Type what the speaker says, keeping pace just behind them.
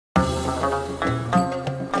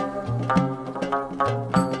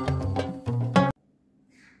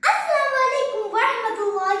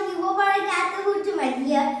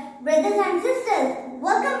Brothers and sisters,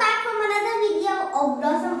 welcome back from another video of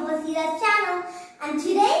Blossom Wasira's channel, and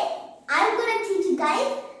today I'm going to teach you guys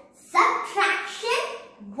subtraction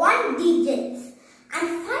 1 digits. And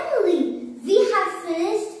finally we have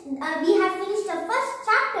finished the first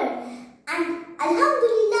chapter, and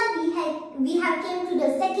Alhamdulillah we have came to the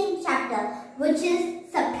second chapter, which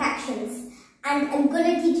is subtractions. And I'm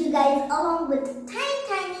going to teach you guys along with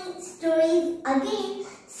tiny stories again.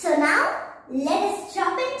 So now let us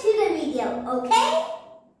jump into the video, okay?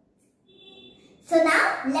 So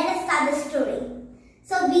now let us start the story.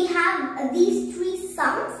 So we have these 3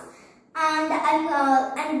 sums, and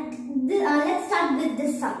let's start with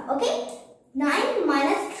this sum, okay? 9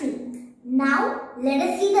 minus 3. Now let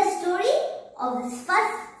us see the story of this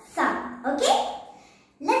first sum, okay?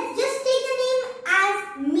 Let's just take the name as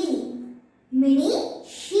Minnie. Minnie,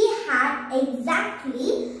 she had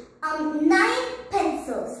exactly 9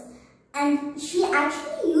 pencils. And she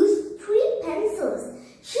actually used 3 pencils.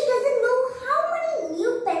 She doesn't know how many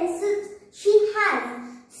new pencils she has.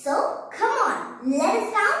 So, come on, let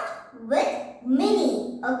us count with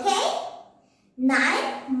Minnie, okay?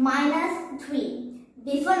 9 minus 3.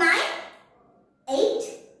 Before 9, 8,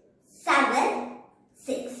 7,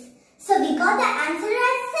 6. So, we got the answer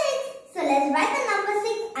as 6. So, let's write the number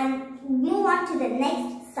 6 and move on to the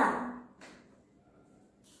next sum.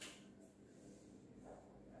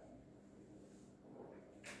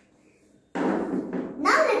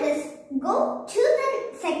 Go to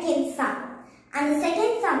the second sum, and the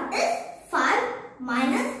second sum is 5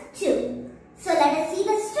 minus 2. So let us see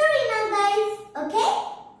the story now, guys, okay?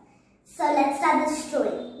 So let's start the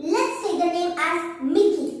story. Let's take the name as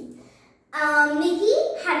Mickey. Mickey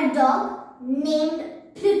had a dog named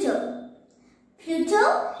Pluto.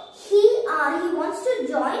 Pluto, he wants to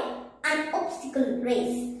join an obstacle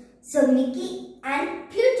race. So Mickey and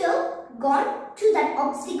Pluto gone to that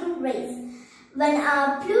obstacle race. When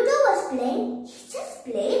Pluto was playing, he just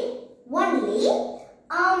played only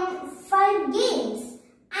 5 games,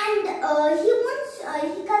 and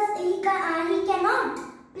he cannot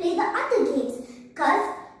play the other games because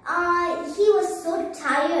he was so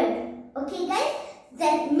tired. Okay, guys.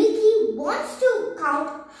 Then Mickey wants to count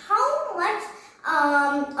how much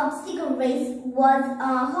obstacle race was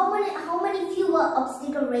how many fewer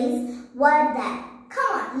obstacle race were there. Come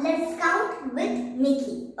on, let's count with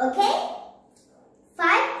Mickey. Okay.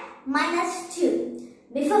 5 minus 2.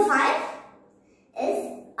 Before 5 is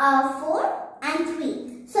 4 and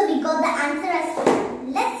 3. So we got the answer as 4.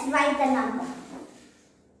 Let's write the number.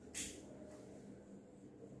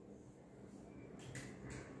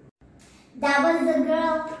 There was a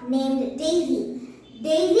girl named Daisy.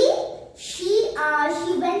 Daisy, she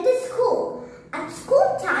went to school. At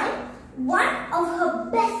school time, one of her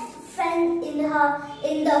best friends in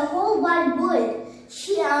the whole wide world,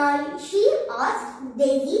 she asked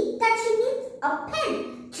Daisy that she needs a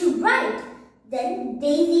pen to write. Then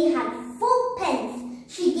Daisy had 4 pens.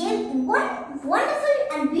 She gave one wonderful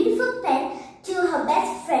and beautiful pen to her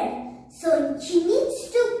best friend. So she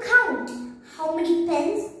needs to count how many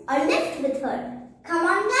pens are left with her. Come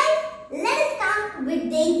on, guys, let us count with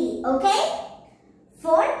Daisy, okay?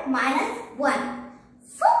 4 minus 1.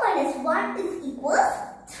 4 minus 1 is equals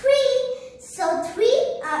 3. So 3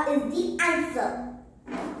 is the answer.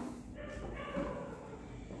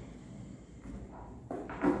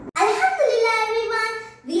 Alhamdulillah, everyone,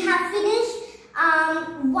 we have finished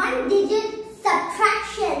 1-digit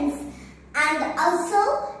subtractions, and also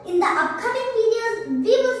in the upcoming videos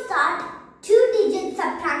we will start 2-digit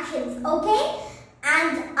subtractions, okay?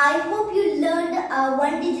 And I hope you learned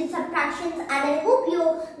 1-digit subtractions, and I hope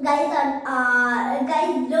you guys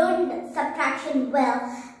learned subtraction well.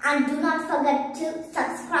 And do not forget to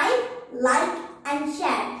subscribe, like